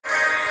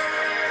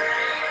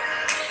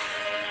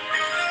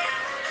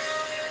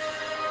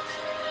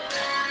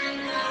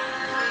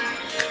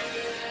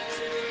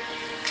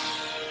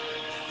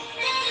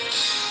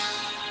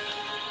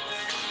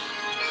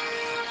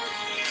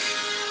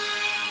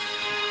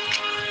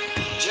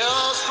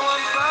Just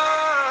one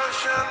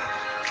passion,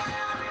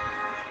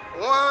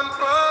 one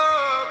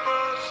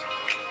purpose,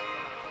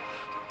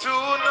 to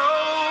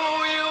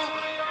know you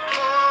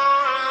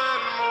more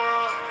and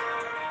more.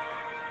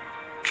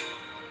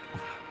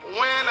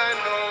 When I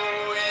know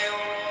you,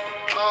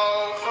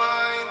 I'll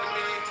find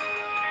me.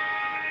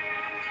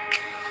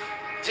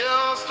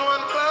 Just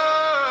one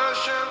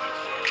passion,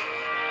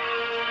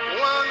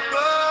 one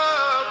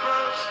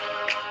purpose,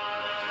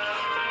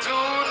 to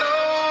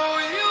know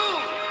you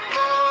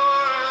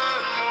more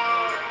and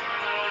more.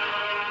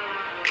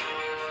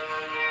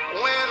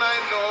 When I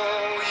know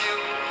you,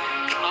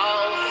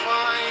 I'll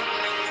find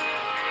me.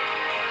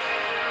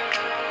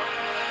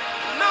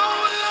 No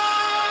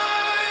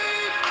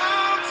life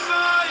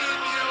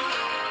outside you,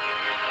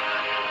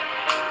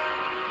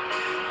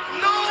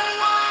 no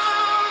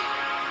one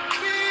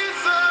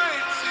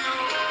besides you.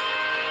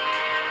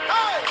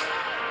 Hey!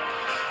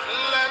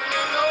 Let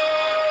me know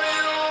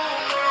you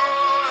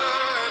more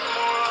and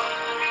more.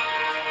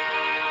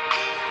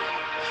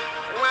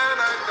 When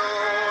I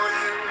know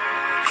you,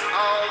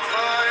 I'll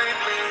find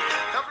me.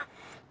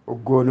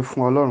 Ògo ni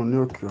fún Ọlọ́run ní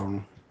òkè ọ̀run.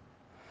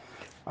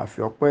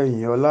 Àfi ọpẹ́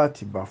ìyìn ọlá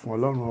àti ìbà fún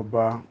Ọlọ́run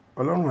ọba,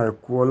 Ọlọ́run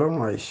àìkú,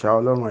 Ọlọ́run àìṣá,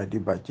 Ọlọ́run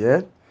àìdíbàjẹ́,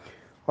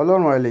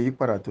 Ọlọ́run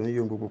àìlèyípadà tó ń yí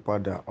ohun gbogbo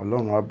padà,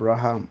 Ọlọ́run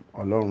Abraham,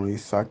 Ọlọ́run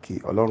Isaki,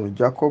 Ọlọ́run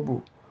Jákọ́bù,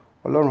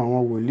 Ọlọ́run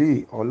àwọn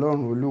wòlíì,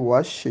 Ọlọ́run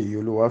Olúwaṣèyí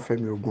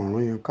Olúwafẹ́mi ogun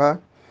ọ̀run yín ká,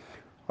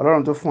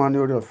 Ọlọ́run tó fún wa ní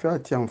oore ọ̀fẹ́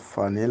àti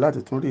àǹfààní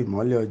láti tún rí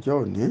ìmọ́lẹ̀ ọjọ́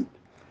òní.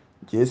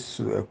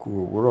 Jésù ẹ kú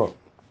òwúrọ̀.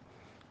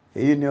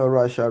 Èyí ni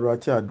ọ̀rọ̀ àṣàrò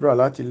àti àdúrà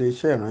láti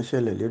iléeṣẹ́ ìránṣẹ́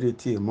ìlérí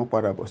ti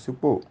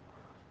ìmúpadàbọ̀sípò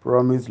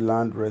Promise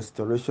Land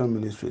Restoration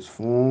Ministries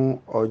fún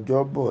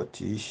ọjọ́bọ̀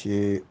tí í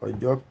ṣe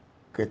ọjọ́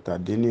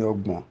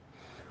kẹtàdínlọ́gbọ̀n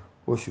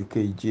oṣù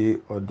keje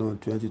ọdún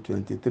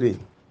 2023.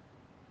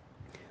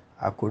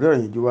 Àkórí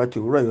ìrìnàjò wa ti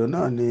òwúrọ̀ yìí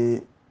náà ni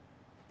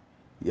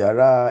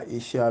yàrá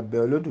iṣẹ́ abẹ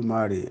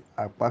Olódùmarè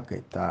apá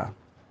kẹta.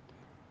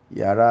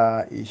 Yàrá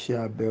iṣẹ́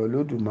abẹ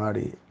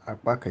Olódùmarè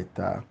apá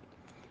kẹta.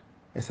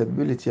 Ẹsẹ̀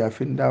bíbélì tí a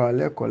fi ń dá wa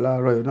lẹ́kọ̀ọ́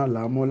láàárọ̀ yìí náà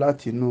la mú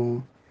láti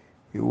inú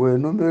ìwé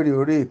Númérì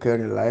orí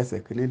ìkẹrìnlá ẹsẹ̀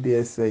kìíní dé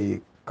ẹsẹ̀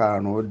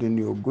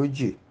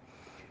ìkarùn-ún-dín-ní-ogójì.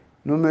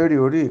 Númérì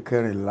orí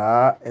ìkẹrìnlá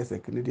ẹsẹ̀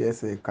kìíní dé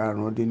ẹsẹ̀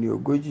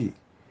ìkarùn-ún-dín-ní-ogójì.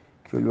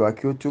 Kí Olúwa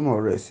kí ó túmọ̀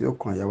rẹ̀ sí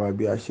ọkàn àyà wa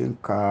bí a ṣe ń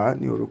kà á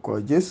ní orúkọ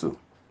Jésù.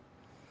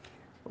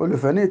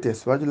 Olùfẹ́, ní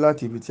ìtẹ̀síwájú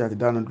láti ibi tí a ti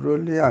dánu dúró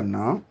lé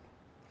àná,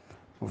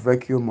 mo fẹ́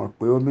kí o mọ̀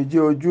pé omijé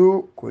ojú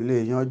kò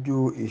lè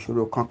yanjú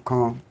ìṣòro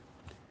kankan.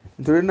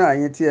 Nítorí náà,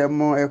 ẹ̀yin tí ẹ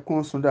mọ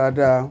ẹkún sun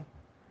dáadáa,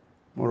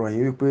 mo rọ̀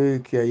yín wípé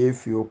kí ẹ yé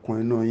fi okun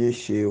inú yín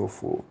ṣe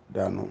òfò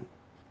dànù.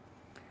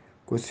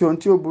 Kò sí ohun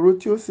tí ó burú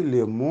tí ó sì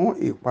lè mú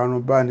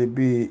ìparun báni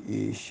bí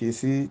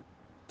ìṣesí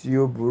tí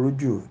ó burú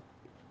jù.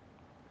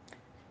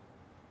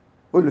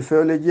 Olùfẹ́,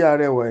 ó lè jẹ́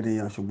arẹwà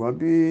ènìyàn, ṣùgbọ́n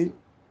bí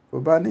o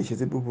bá ní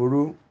ìṣesí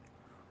búburú,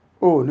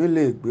 o ò ní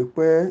lè gbé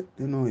pẹ́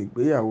nínú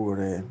ìgbéyàwó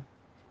rẹ.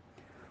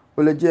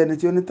 O lè jẹ́ ẹni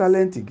tí ó ní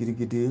tálẹ́ǹtì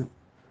gidigidi,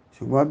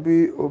 ṣùgbọ́n bí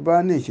o bá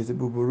ní ìṣesí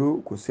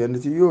búburú, kò sí ẹni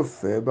tí yóò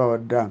fẹ́ bá ọ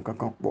dá nǹkan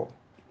kan pọ̀.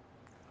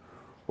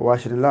 Ó wá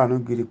ṣeni láàánú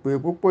gidi pé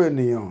púpọ̀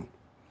ènìyàn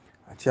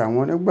àti àwọn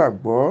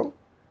onígbàgbọ́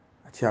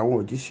àti àwọn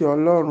òjíṣẹ́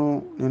Ọlọ́run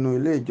nínú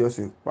ilé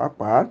ìjọsìn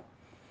pàápàá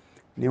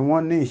ni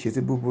wọ́n ní ìṣesí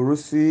búburú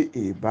sí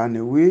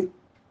ìbániwí.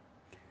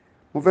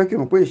 Mo fẹ́ kí o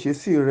mọ̀ pé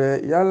ìṣesí rẹ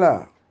yálà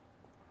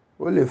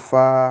ó lè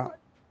fa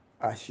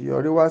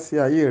àṣeyọrí wá sí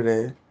ayé rẹ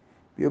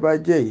bí ó bá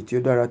jẹ́ èyí tí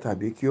ó dára,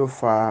 tàbí kí ó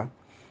fa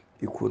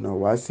ìkùnà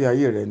wá sí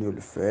ayé rẹ ní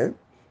olùfẹ́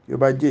bí ó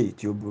bá jẹ́ èyí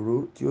tí ó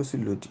burú tí ó sì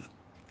lòdì.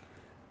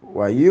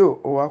 Wàyí ó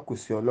wá kù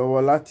sí ọ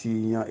lọ́wọ́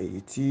láti yan èyí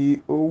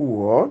tí ó wù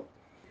ọ́,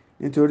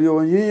 nítorí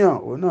ohun yíyàn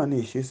òun náà ni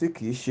ìṣesí,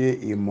 kì í ṣe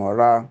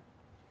ìmọ̀ra.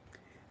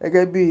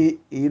 Gẹ́gẹ́ bí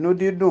inú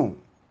dídùn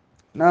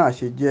náà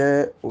ṣe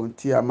jẹ́ ohun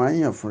tí a máa ń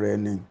yàn fúnra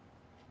ẹni.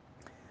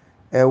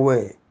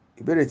 Ẹ̀wẹ̀,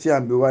 ìbéèrè tí à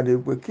ń bi wá ni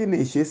pé kí ni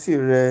ìṣesí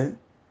rẹ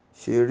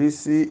ṣe rí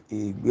sí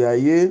ìgbé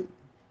ayé?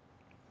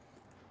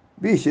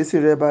 Bí ìṣesí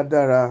rẹ bá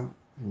dára,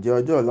 ǹjẹ́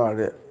ọjọ́ ọ̀la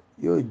rẹ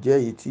yóò jẹ́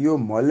èyí tí yóò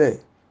mọ́lẹ̀?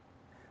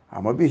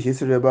 Àmọ́ bí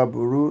ìṣesí rẹ bá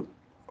burú,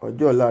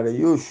 ọjọ́ ọ̀la rẹ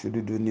yóò ṣú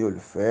dúdú ní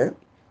olùfẹ́.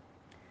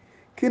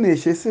 Kí ni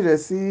ìṣesí rẹ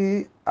sí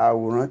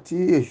àwòrán tí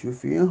èṣù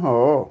fi ń hàn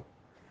ọ́?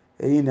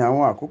 Èyí ni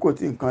àwọn àkókò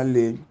tí nǹkan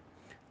le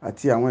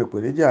àti àwọn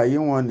ìpèníjà ayé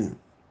wọn ni.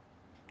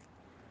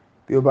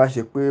 Bí ó bá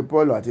ṣe pé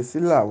Pọ́ọ̀lù àti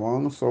Sílà wọ́n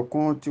ń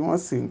sọkún tí wọ́n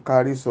sì ń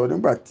kárí sọ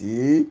nígbà tí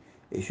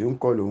èṣù ń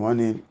kọlù wọ́n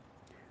ni,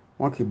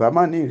 wọn kì bá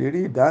má ní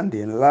ìrírí ìdáǹdè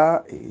ńlá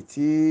èyí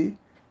tí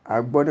a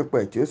gbọ́ nípa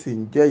ẹ̀ tí ó sì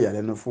ń jẹ́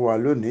ìyàlẹ́nu fún wa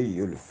lónìí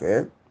yìí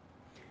olùfẹ́.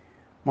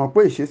 Mọ̀ pé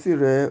ìṣesí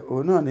rẹ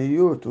òun náà ni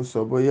yóò tún sọ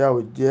bóyá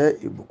o jẹ́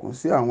ìbùkún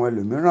sí àwọn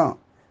ẹlòmíràn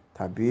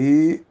tàbí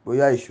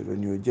bóyá ìṣòro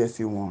ni o jẹ́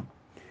sí wọn.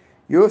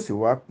 Yóò sì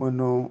wá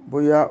pinnu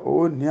bóyá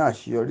o ní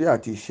àṣeyọrí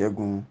àti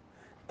ìṣẹ́gun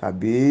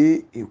tàbí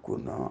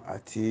ìkùnà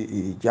àti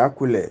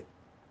ìjákulẹ̀.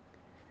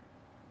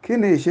 Kí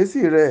ni ìṣesí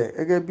rẹ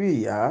gẹ́gẹ́ bí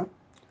ìyá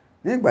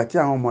nígbà tí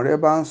àwọn ọmọ rẹ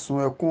bá ń sun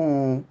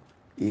ẹkún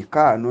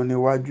ìkáàánú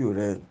níwájú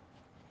rẹ?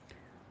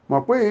 Mọ̀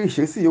pé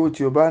ìṣesí yòówù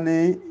tí o bá ní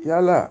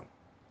yálà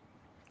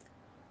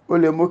ó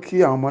lè mú kí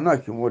àwọn ọmọ náà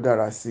kí wọ́n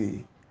dára sí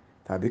i,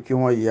 tàbí kí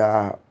wọ́n ya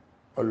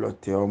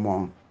ọlọ̀tẹ̀ ọmọ.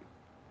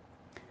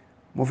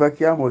 Mo fẹ́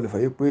kí a mọ̀ olùfẹ́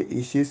wípé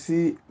ìṣesí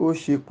ó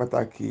ṣe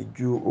pàtàkì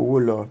ju owó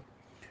lọ.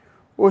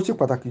 Ó ṣe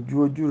pàtàkì ju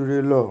ojú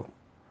rere lọ,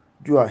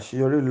 ju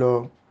àṣeyọrí lọ.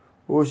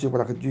 Ó ṣe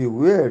pàtàkì ju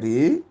ìwé ẹ̀rí,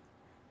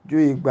 ju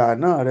ìgbà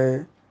náà rẹ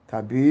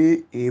tàbí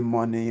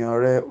ìmọ̀nìyàn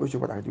rẹ. Ó ṣe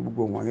pàtàkì ju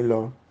gbogbo wọ̀nyí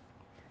lọ.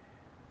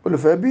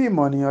 Olùfẹ́, bí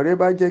ìmọ̀nìyàn rẹ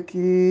bá jẹ́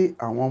kí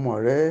àwọn ọmọ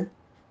rẹ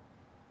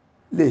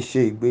lè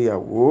ṣe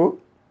ìgbéyàwó,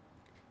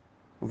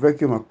 mo fẹ́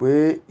kí o mọ̀ pé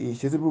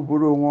ìṣesí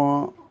búburú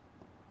wọn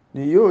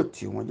ni yóò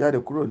tì wọ́n jáde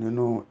kúrò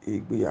nínú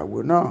ìgbéyàwó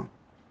náà.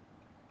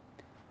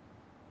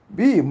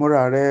 Bí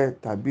ìmúra rẹ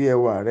tàbí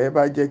ẹwà rẹ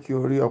bá jẹ́ kí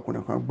o rí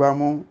ọkùnrin kan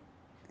gbámú,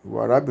 ìwọ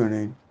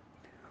arábìnrin,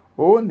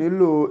 ó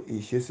nílò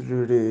ìṣesí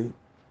rere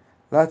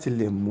láti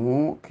lè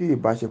mú kí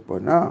ìbáṣepọ̀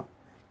náà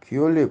kí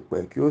ó lè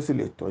pẹ́ kí ó sì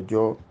lè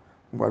tọ́jọ́.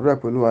 Mo gbàdúrà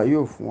pé Olúwa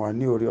yóò fún wa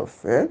ní oore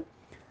ọ̀fẹ́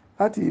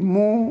láti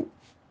mú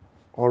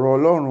ọ̀rọ̀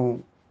Ọlọ́run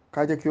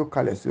ká jẹ́ kí ó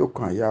kalẹ̀ sí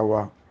ọkàn àyà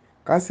wa,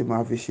 ká sì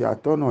máa fi ṣe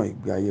atọ́nà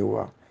ìgbé ayé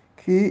wa,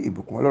 kí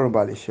ìbùkún Ọlọ́run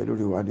bá lè ṣẹ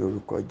lórí wa ní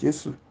orúkọ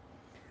Jésù.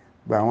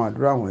 Gba àwọn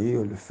àdúrà wọ̀nyí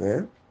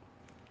olùfẹ́.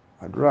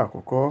 Àdúrà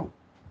àkọ́kọ́: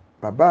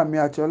 Bàbá mi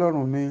àti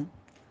Ọlọ́run mi,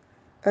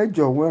 ẹ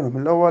jọ̀wọ́ ẹ ràn mí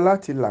lọ́wọ́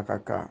láti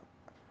làkàkà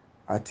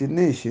àti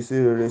ní ìṣesí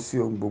rere sí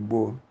ohun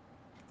gbogbo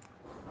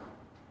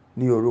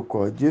ní orúkọ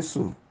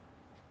Jésù.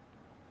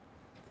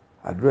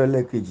 Àdúrà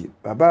ẹlẹ́ẹ̀kejì: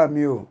 Bàbá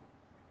mi o,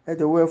 ẹ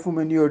jọ̀wọ́ ẹ fún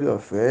mi ní oore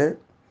ọ̀fẹ́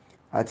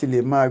àti lè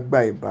máa gba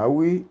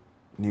ìbáwí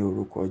ní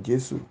orúkọ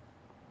Jésù.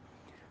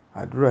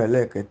 Àdúrà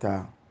ẹlẹ́ẹ̀kẹta: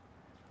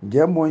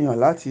 Ǹjẹ́ mo yàn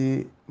láti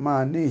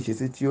máa ní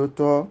ìṣesí tí ó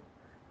tọ́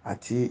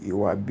àti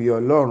ìwà bí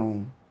Ọlọ́run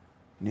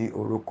ní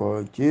orúkọ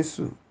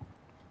Jésù.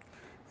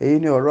 Èyí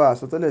ni ọ̀rọ̀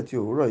àsọtẹ́lẹ̀ ti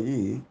òwúrọ̀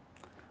yìí.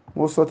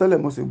 Mo sọ tẹ́lẹ̀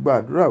mo sì gba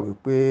àdúrà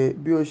wípé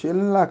bí o ṣe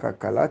ń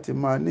làkàkà láti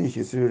máa ní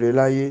ìṣesí rere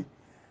láyé,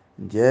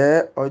 ǹjẹ́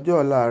ọjọ́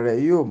ọ̀la rẹ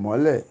yóò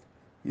mọ́lẹ̀,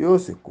 yóò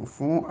sì kún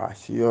fún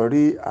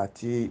àṣeyọrí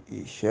àti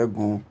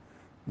ìṣẹ́gun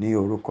ní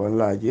orúkọ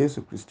ńlá Jésù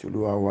Kristi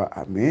Olúwa wa.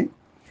 Àmín.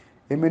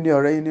 Èmi ni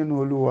ọ̀rẹ́ yín nínú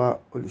Olúwa,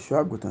 olùṣọ́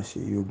àgùntàn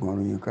Ṣèyí Ogun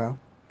Ọ̀rúnyìnká.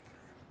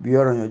 Bí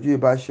ọ̀rọ̀ ìyànjú yìí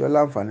bá ṣe ọ́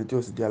láǹfààní tí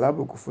o sì di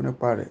alábùkún fún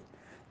nípa rẹ̀,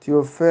 tí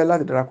o fẹ́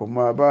láti darapọ̀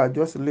mọ́ wa bá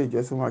jọ́sìn ilé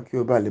ìjọsìn wa kí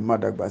o bá lè máa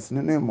dàgbà sí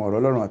nínú ìmọ̀ ọ̀rọ̀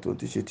Ọlọ́run àti ohun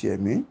tí ṣe ti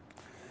ẹ̀mí.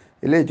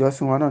 Ilé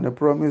ìjọsìn wa náà ní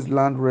Promise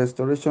Land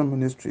Restoration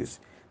Ministries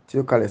tí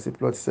ó kalẹ̀ sí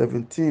plot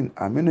 17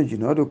 Aminu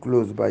Jinadu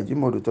Close by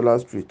Jimoh Odutola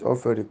Street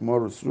off Eric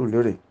Moro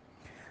Surulere.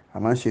 A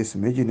máa ń ṣe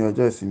ìsìn méjì ní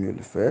ọjọ́ ìsinmi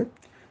olùfẹ́.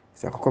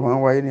 Ìsìn àkọ́kọ́ máa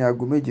ń wáyé ní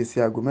aago 7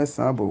 sí aago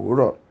 9 àbọ̀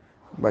òwúrọ̀.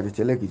 Nígbà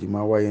tí ẹlẹ́ẹ̀kejì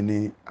máa wáyé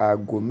ní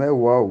aago 10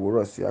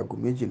 òwúrọ̀ sí aago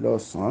 12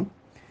 ọ̀sán.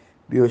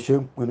 Bí o ṣe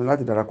ń pinnu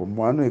láti darapọ̀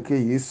mọ́ àánú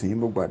èkéyìí ìsìn,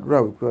 mo gbàdúrà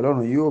wípé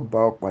Ọlọ́run yóò bá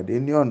ọ pàdé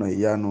ní ọ̀nà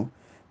ìyanu,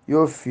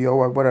 yóò fi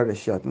ọwọ́ agbára rẹ̀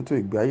ṣe àtúntò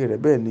ìgbé ayé rẹ,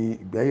 bẹ́ẹ̀ ni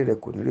ìgbé ayé rẹ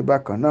kò ní rí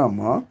bákan náà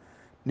mọ́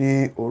ní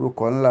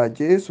orúkọ ńlá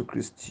Jésù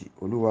Kristi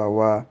Olúwa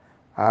wa.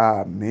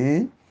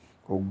 Àmín.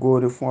 Ògo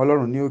ni fún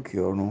Ọlọ́run ní òkè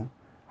ọ̀run.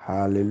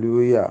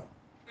 Hallelujah.